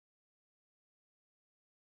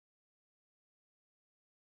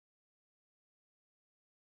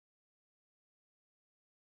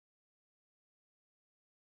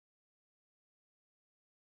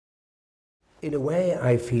In a way,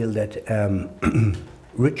 I feel that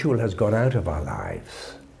ritual has gone out of our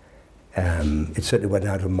lives. It certainly went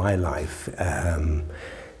out of my life.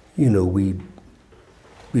 You know, we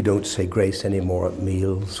don't say grace anymore at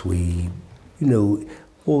meals. You know,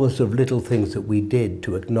 all the sort of little things that we did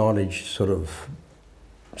to acknowledge sort of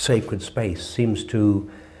sacred space seems to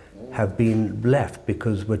have been left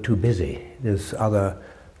because we're too busy. There's other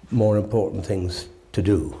more important things to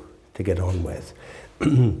do, to get on with.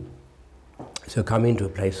 So come into a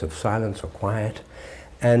place of silence or quiet,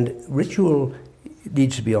 and ritual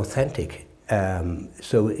needs to be authentic.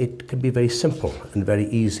 So it can be very simple and very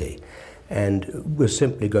easy. And we're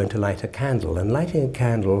simply going to light a candle, and lighting a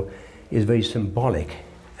candle is very symbolic,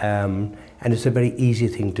 and it's a very easy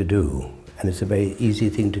thing to do, and it's a very easy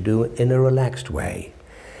thing to do in a relaxed way.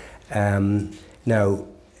 Now,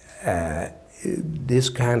 this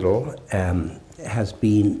candle has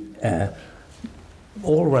been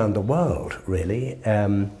all around the world, really.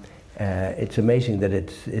 It's amazing that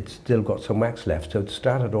it's still got some wax left. So it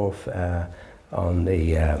started off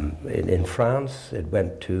in France. It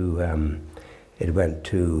went to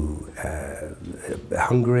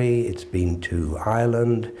Hungary. It's been to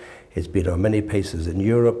Ireland. It's been on many places in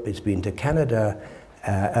Europe. It's been to Canada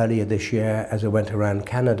earlier this year, as I went around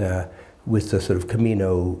Canada with the sort of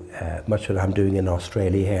Camino, much that I'm doing in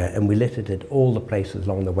Australia here, and we lit it at all the places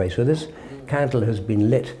along the way. So this candle has been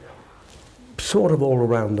lit sort of all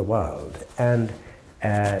around the world, and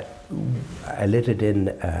I lit it in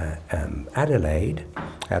Adelaide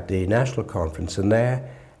at the national conference, and there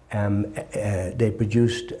they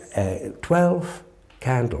produced 12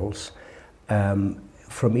 candles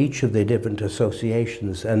from each of the different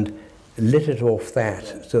associations and lit it off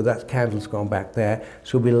that, so that candle's gone back there.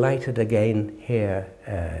 So we light it again here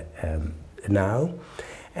now,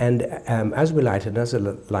 and as we light it, as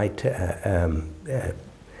the light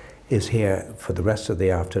is here for the rest of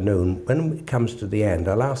the afternoon, when it comes to the end,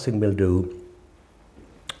 the last thing we'll do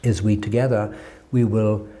is we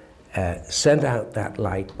will send out that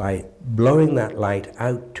light by blowing that light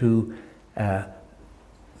out to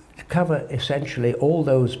cover essentially all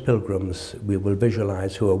those pilgrims we will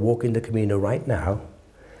visualize who are walking the Camino right now,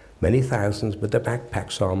 many thousands with their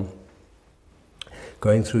backpacks on,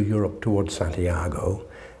 going through Europe towards Santiago,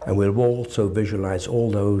 and we'll also visualize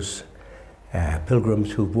all those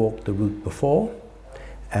pilgrims who've walked the route before,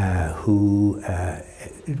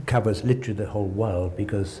 it covers literally the whole world,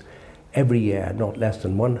 because every year not less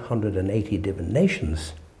than 180 different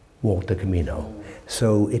nations walk the Camino.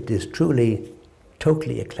 So it is truly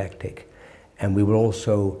totally eclectic, and we will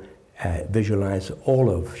also visualize all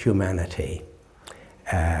of humanity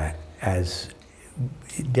as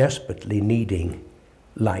desperately needing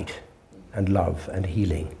light and love and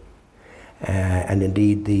healing. And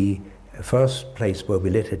indeed, the first place where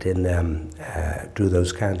we lit it in, drew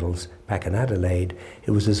those candles back in Adelaide,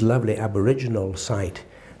 it was this lovely Aboriginal site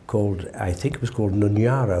called, I think it was called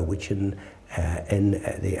Nunyara, which in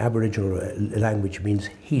the Aboriginal language means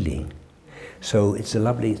healing. So it's a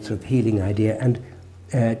lovely sort of healing idea, and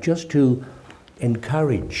just to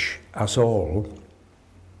encourage us all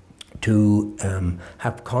to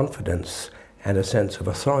have confidence and a sense of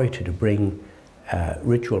authority to bring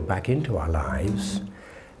ritual back into our lives.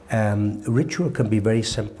 Ritual can be very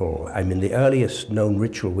simple. I mean, the earliest known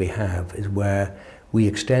ritual we have is where we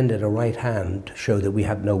extended a right hand to show that we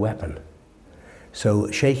had no weapon.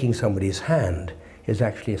 So shaking somebody's hand is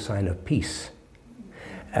actually a sign of peace.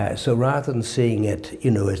 So rather than seeing it, you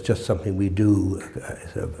know, as just something we do,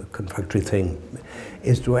 a conflictory thing,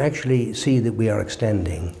 is to actually see that we are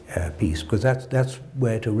extending peace, because that's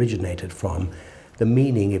where it originated from. The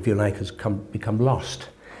meaning, if you like, has become lost,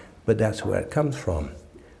 but that's where it comes from.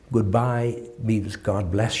 Goodbye means God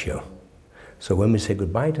bless you. So when we say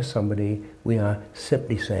goodbye to somebody, we are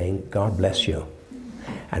simply saying God bless you.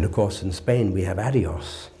 And of course in Spain we have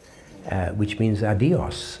adios, which means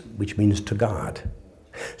adios, which means to God.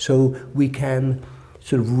 So we can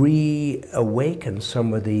sort of reawaken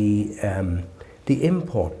some of the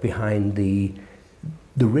import behind the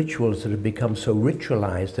rituals that have become so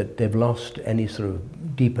ritualized that they've lost any sort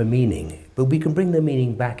of deeper meaning. But we can bring the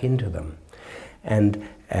meaning back into them. And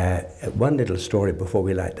one little story before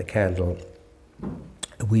we light the candle,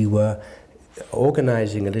 we were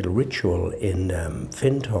organizing a little ritual in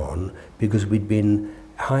Findhorn, because we'd been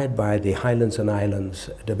hired by the Highlands and Islands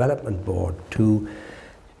Development Board to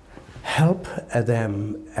help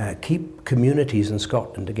them keep communities in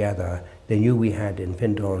Scotland together. They knew we had in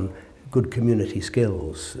Findhorn good community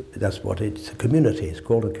skills. That's what it's a community, it's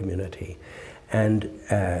called a community. And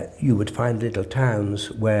you would find little towns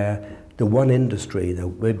where the one industry,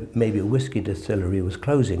 maybe a whiskey distillery, was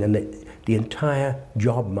closing, and the entire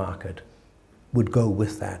job market would go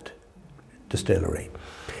with that distillery.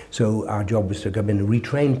 So our job was to come in and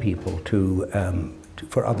retrain people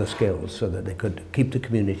for other skills so that they could keep the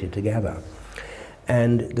community together.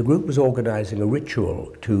 And the group was organizing a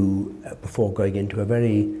ritual before going into a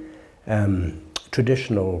very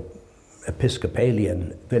traditional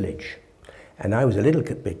Episcopalian village. And I was a little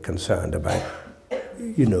bit concerned about,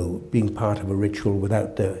 you know, being part of a ritual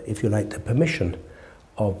without the, if you like, the permission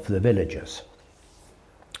of the villagers.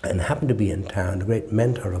 And happened to be in town a great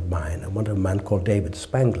mentor of mine, a man called David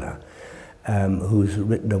Spangler, who's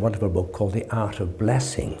written a wonderful book called The Art of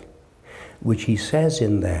Blessing, which he says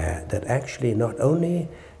in there that actually not only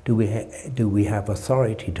do we have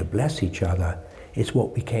authority to bless each other, it's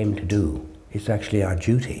what we came to do. It's actually our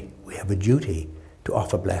duty. We have a duty to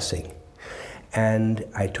offer blessing. And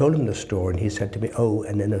I told him the story, and he said to me, oh,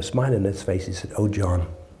 and then a smile on his face, he said, oh, John,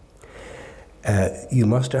 you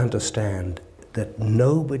must understand that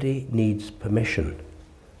nobody needs permission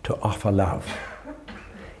to offer love.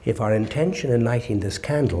 If our intention in lighting this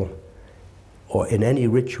candle, or in any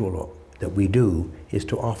ritual that we do, is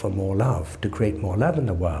to offer more love, to create more love in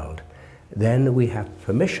the world, then we have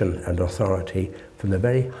permission and authority from the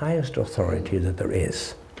very highest authority that there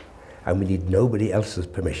is. And we need nobody else's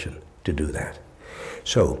permission to do that.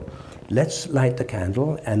 So let's light the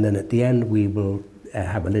candle, and then at the end we will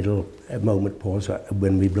have a little moment pause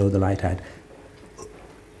when we blow the light out.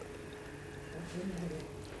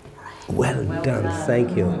 Well done,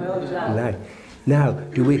 thank you. Now,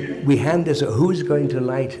 do we hand this, who's going to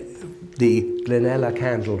light the Glenella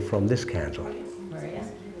candle from this candle?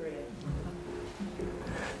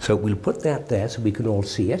 So we'll put that there so we can all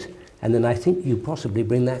see it, and then I think you possibly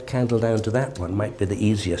bring that candle down to that one, might be the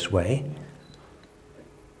easiest way.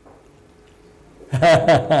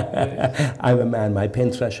 I'm a man, my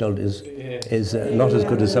pain threshold is not as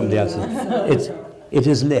good as somebody else's. It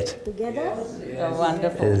is lit. Together? Oh,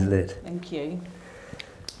 wonderful. It is lit. Thank you.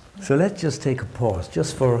 So let's just take a pause,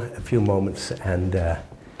 just for a few moments, and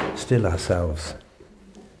still ourselves.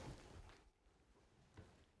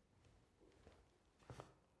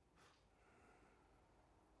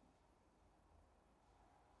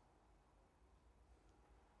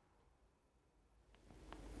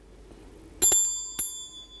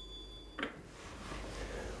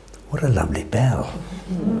 What a lovely bell.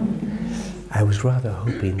 I was rather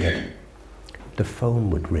hoping that the phone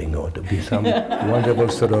would ring, or there'd be some wonderful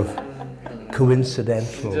sort of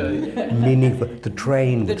coincidental, meaningful, the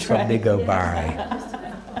train would suddenly go by.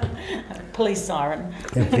 Police siren.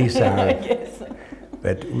 A police siren. Yes.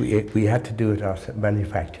 But we had to do it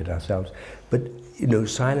manufactured ourselves. But, you know,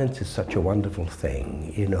 silence is such a wonderful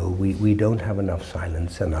thing. You know, we don't have enough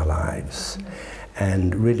silence in our lives.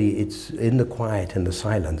 And really, it's in the quiet and the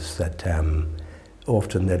silence that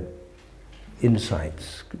often that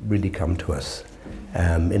insights really come to us.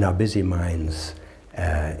 In our busy minds,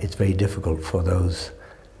 it's very difficult for those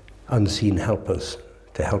unseen helpers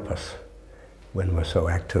to help us when we're so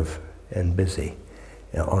active and busy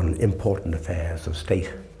on important affairs of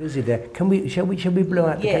state. Busy there. Shall we blow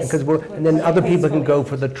out the candle? Because and then other people can go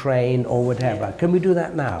for the train or whatever. Yeah. Can we do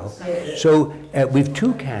that now? Yes. So we've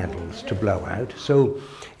 2 candles to blow out. So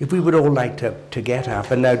if we would all like to get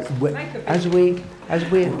up, and now as we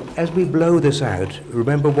blow this out,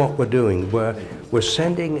 remember what we're doing. We're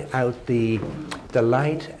sending out the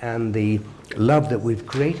light and the love that we've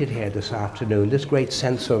created here this afternoon. This great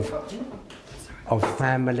sense of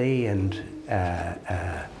family and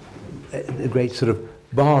a great sort of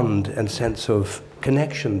bond and sense of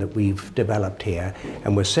connection that we've developed here,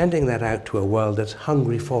 and we're sending that out to a world that's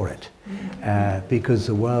hungry for it, because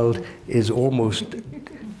the world is almost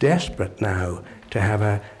desperate now to have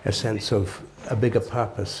a sense of a bigger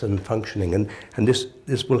purpose and functioning, and this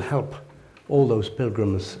will help all those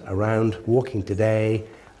pilgrims around walking today,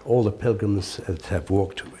 all the pilgrims that have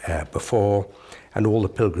walked before, and all the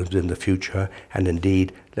pilgrims in the future, and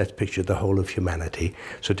indeed, let's picture the whole of humanity.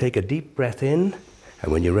 So take a deep breath in,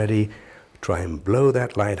 and when you're ready, try and blow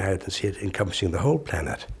that light out and see it encompassing the whole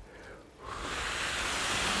planet.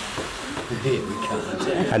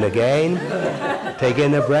 And again, take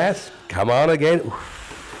in a breath, come on again.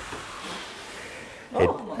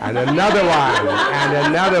 And another one, and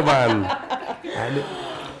another one.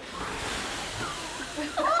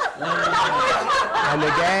 And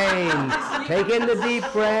again, take in the deep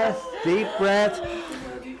breath, deep breath.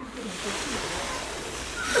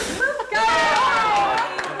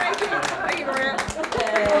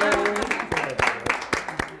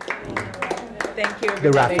 Thank you, everybody.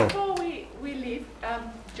 The raffle. Before we leave,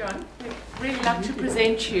 John, we'd really like to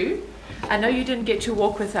present you I know you didn't get to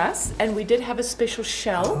walk with us, and we did have a special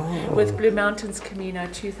shell with Blue Mountains Camino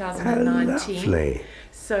 2019. Lovely.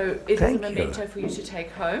 So it is a Thank memento you. for you to take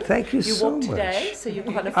home. Thank you so walked much. today, so you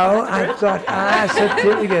qualified Oh, for I've it. got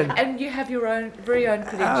certificate. And you have your own very own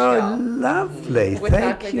credential. Oh, lovely. With our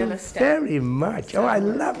Thank you Glenella stamp. very much. Oh, I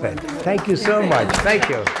love it. Thank you so much. Thank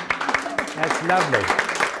you. That's lovely.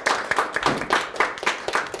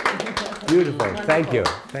 Beautiful. Thank you.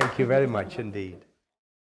 Thank you very much indeed.